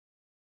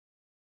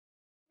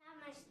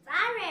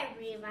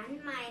everyone,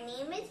 my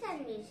name is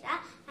Anvisha.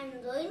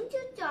 I'm going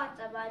to talk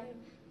about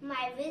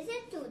my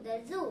visit to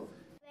the zoo.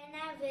 When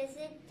I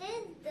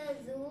visited the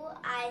zoo,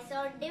 I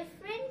saw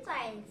different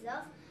kinds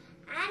of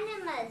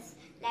animals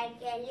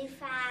like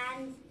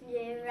elephants,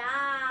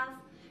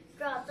 giraffes,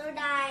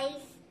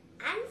 crocodiles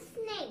and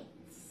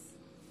snakes.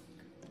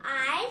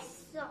 I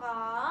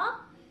saw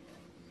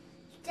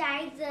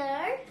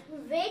tiger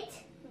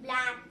with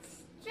black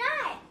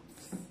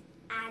stripes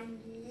and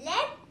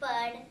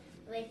leopard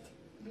with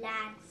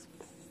black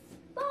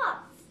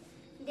spots.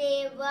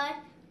 They were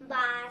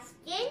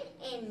basking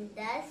in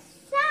the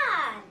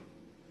sun.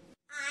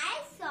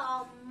 I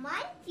saw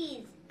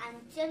monkeys and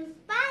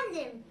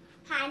chimpanzees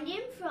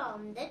hanging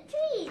from the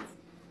trees.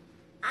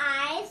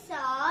 I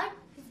saw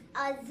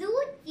a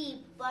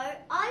zookeeper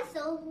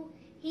also.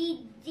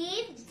 He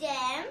gave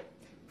them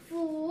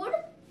food,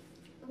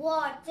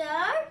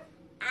 water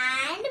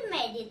and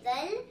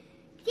medical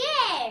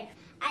care.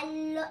 I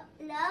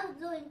love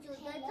going to the zoo.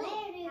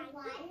 Hello everyone,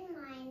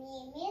 my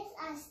name is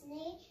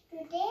Asni.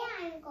 Today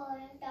I am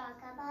going to talk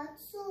about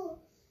zoo.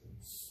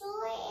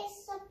 Zoo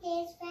is a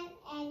place where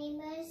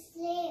animals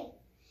live.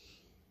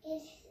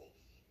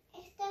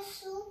 If the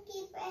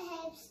zookeeper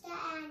helps the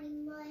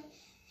animal,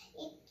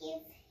 it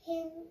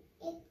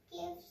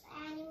gives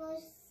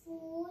animals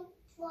food,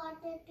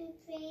 water to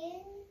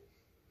drink.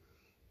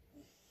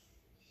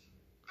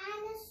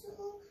 And a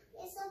zoo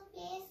is a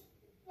place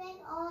when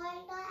all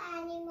the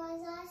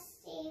animals are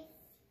safe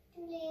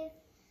to live.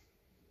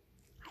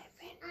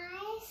 When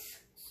I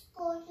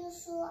go to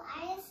zoo,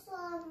 I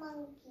saw a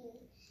monkey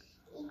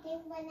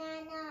eating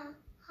banana.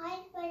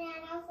 Hard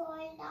banana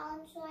fall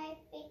down, so I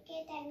pick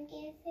it and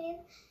give him.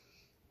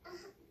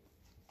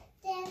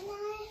 Then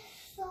I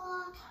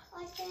saw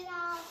a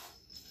giraffe.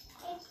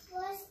 It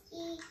was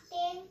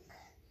eating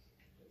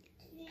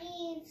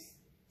leaves.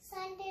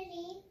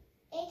 Suddenly,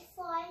 it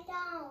fall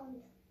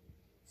down.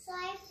 So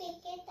I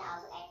pick it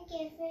up and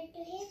give it to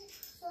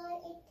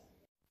him.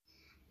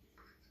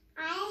 I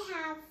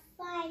have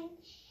fun.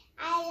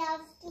 I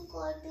love to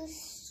go to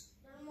zoo.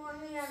 Good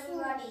morning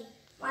everybody.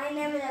 My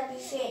name is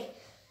Abhishek.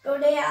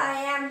 Today I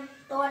am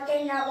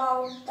talking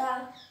about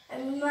the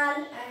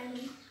animal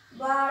and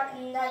bird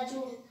in the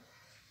zoo.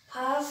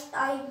 First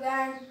I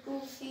went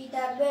to see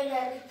the big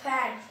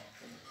elephant.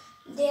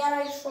 There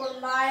I saw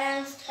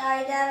lions,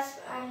 tigers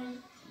and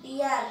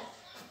deer.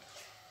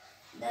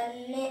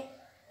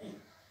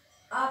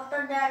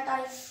 After that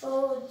I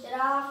saw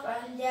giraffe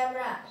and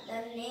zebra.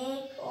 The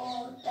neck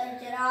of the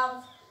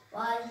giraffe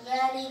was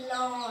very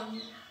long.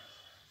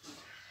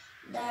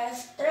 The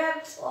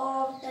strips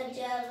of the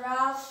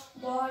giraffe's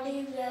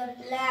body were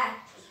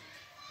black.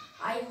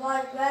 I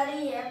was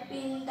very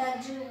happy in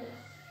the zoo.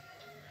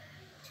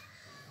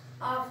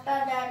 After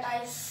that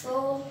I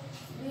saw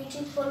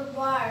beautiful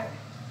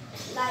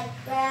birds like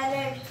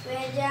parrot,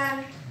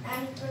 pigeon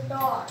and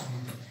turtle.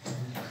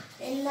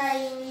 In the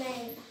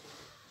evening,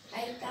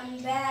 I come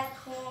back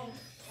home.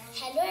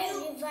 Hello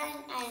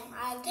everyone, I am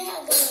Adya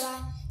Agarwal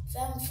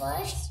from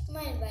First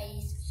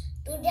Mulberries.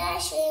 Today I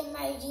share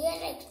my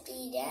real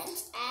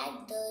experience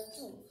at the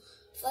zoo.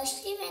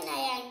 Firstly, when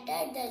I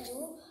entered the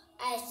zoo,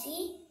 I see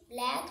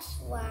black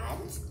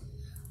swans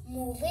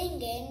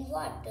moving in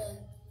water.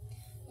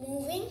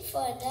 Moving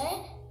further,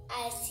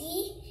 I see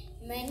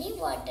many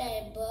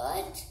water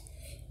birds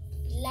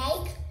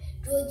like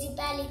rosy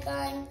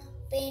pelican,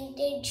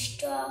 painted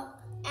stork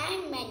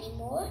and many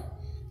more.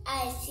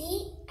 I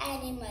see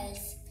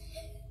animals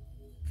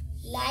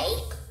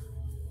like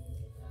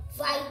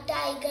white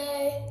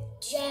tiger,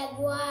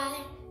 jaguar,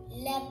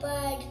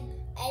 leopard,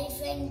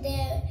 elephant,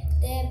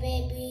 their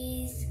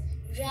babies,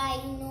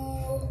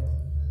 rhino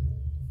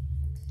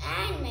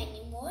and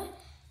many more.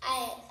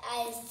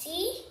 I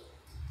see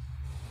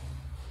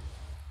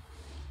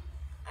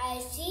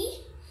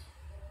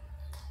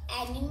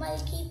animal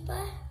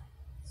keeper.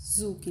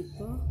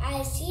 Zookeeper.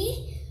 I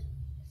see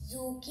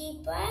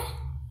zookeeper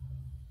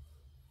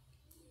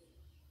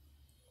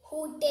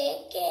who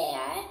take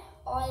care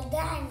all the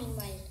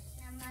animals.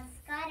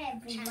 Namaskar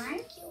everyone.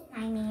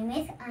 My name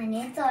is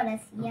Anil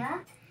Chaurasia.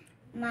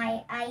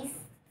 I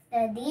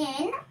study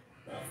in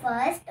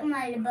First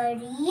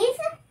Mulberries.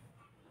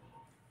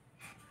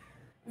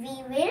 We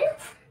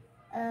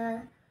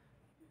will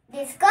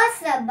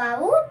discuss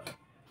about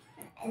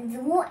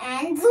zoo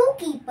and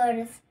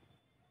zookeepers.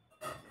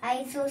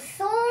 I saw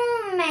so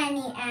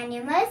many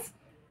animals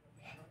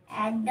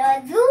at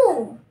the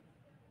zoo.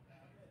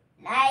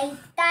 Like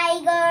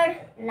tiger,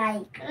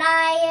 like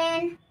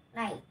lion,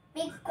 like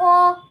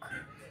peacock,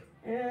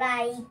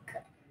 like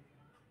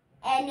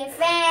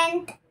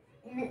elephant,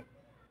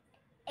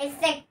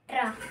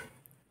 etc.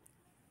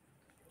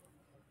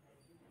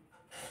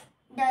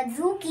 The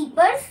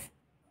zookeepers,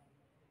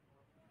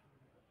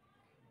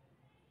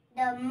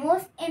 the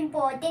most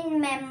important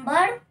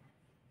member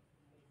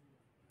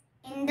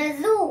in the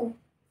zoo.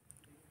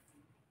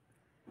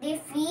 They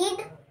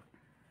feed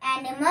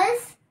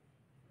animals,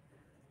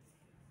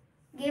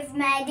 give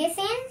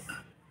medicines,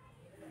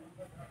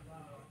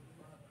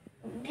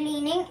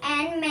 cleaning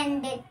and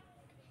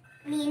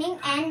cleaning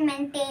and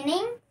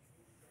maintaining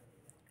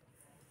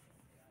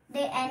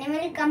the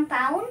animal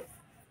compound,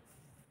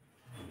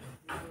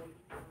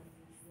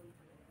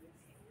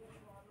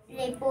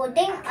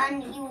 reporting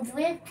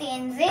unusual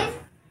changes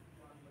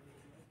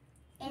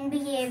in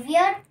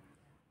behavior,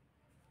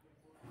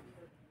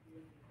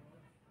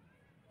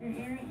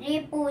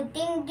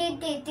 reporting the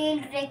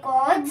detailed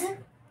records,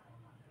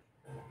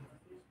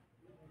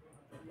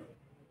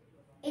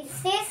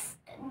 assist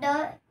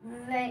the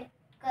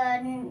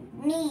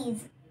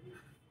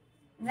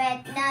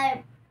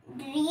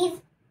veterinary's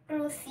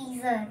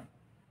procedure.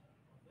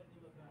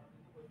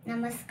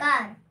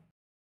 Namaskar.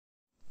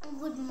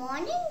 Good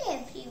morning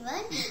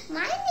everyone.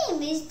 My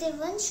name is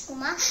Devansh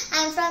Kumar.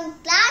 I am from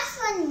class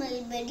 1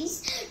 Mulberries.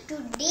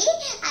 Today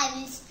I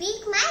will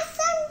speak my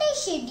Sunday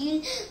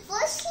schedule.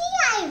 Firstly,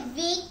 I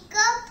wake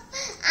up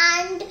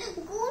and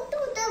go to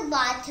the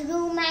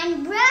bathroom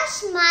and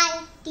brush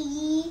my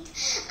teeth.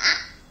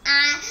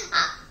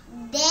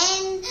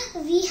 Then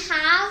we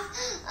have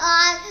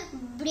our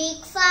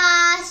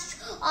breakfast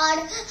or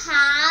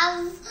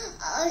have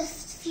a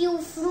few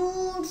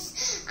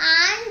fruits,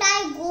 and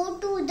I go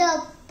to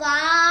the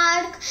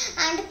park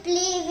and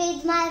play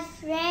with my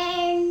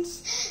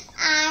friends,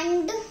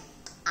 and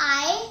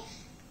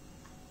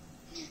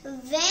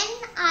when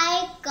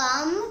I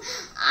come,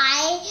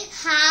 I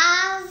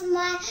have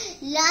my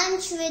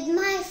lunch with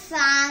my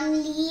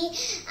family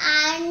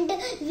and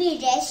we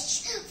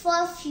rest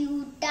for a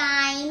few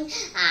time,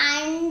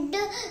 and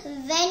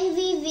when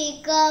we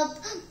wake up,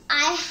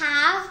 I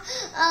have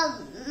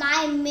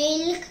my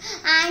milk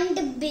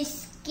and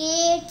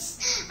biscuits,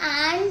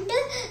 and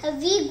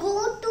we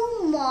go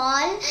to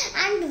mall,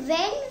 and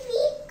when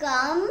we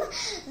come,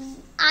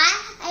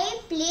 I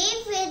play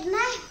with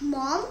my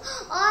mom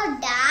or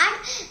dad.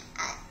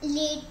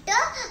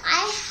 Later,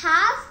 I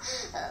have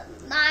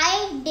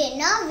my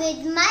dinner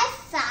with my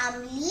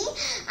family,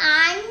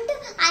 and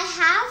I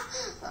have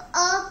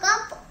a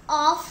cup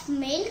of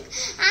milk,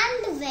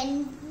 and when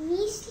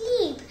we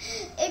sleep,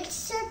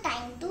 it's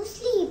time to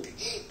sleep.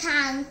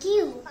 Thank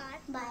you.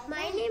 Bye.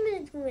 My name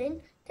is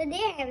Gwen.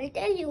 Today I will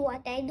tell you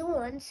what I do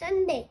on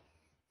Sunday.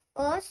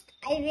 First,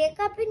 I wake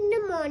up in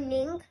the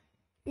morning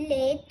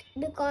late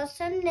because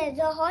Sunday is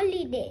a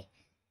holiday.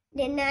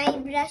 Then I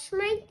brush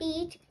my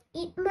teeth,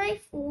 eat my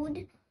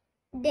food.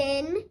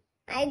 Then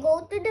I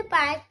go to the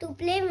park to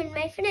play with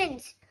my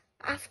friends.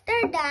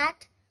 After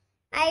that,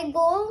 I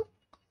go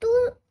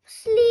to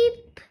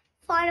sleep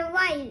for a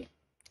while.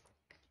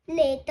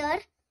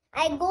 Later,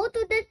 I go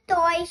to the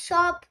toy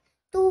shop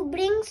to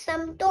bring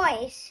some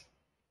toys.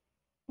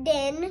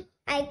 Then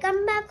I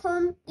come back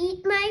home,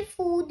 eat my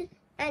food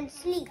and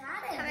sleep.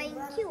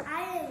 Thank you.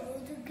 I am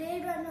going to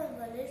grade 1 of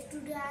college.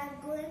 Today I am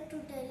going to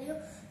tell you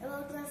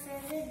about my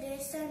favorite day,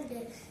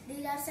 Sunday.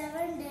 These are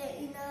 7 days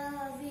in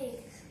a week,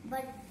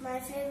 but my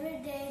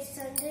favorite day is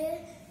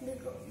Sunday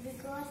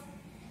because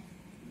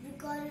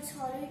it's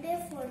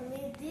holiday for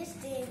me. This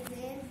day we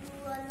can do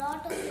a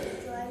lot of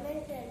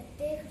enjoyment and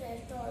take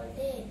rest all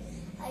day.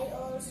 I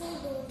also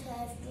don't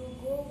have to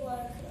go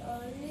work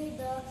early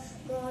the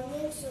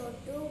morning, so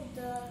took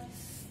the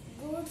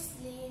good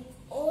sleep.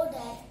 Oh,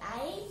 that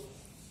I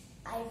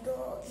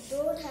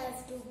don't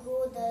have to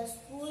go the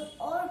school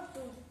or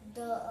to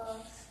the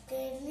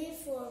academy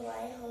for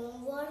my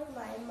homework.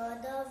 My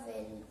mother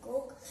will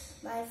cook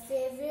my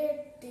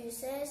favorite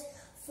dishes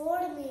for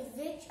me,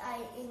 which I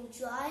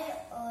enjoy.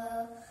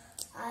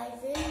 I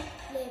will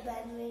play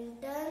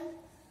badminton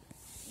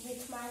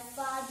with my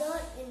father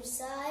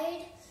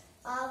inside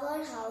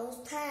our house.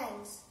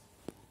 Thanks.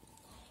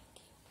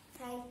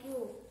 Thank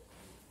you.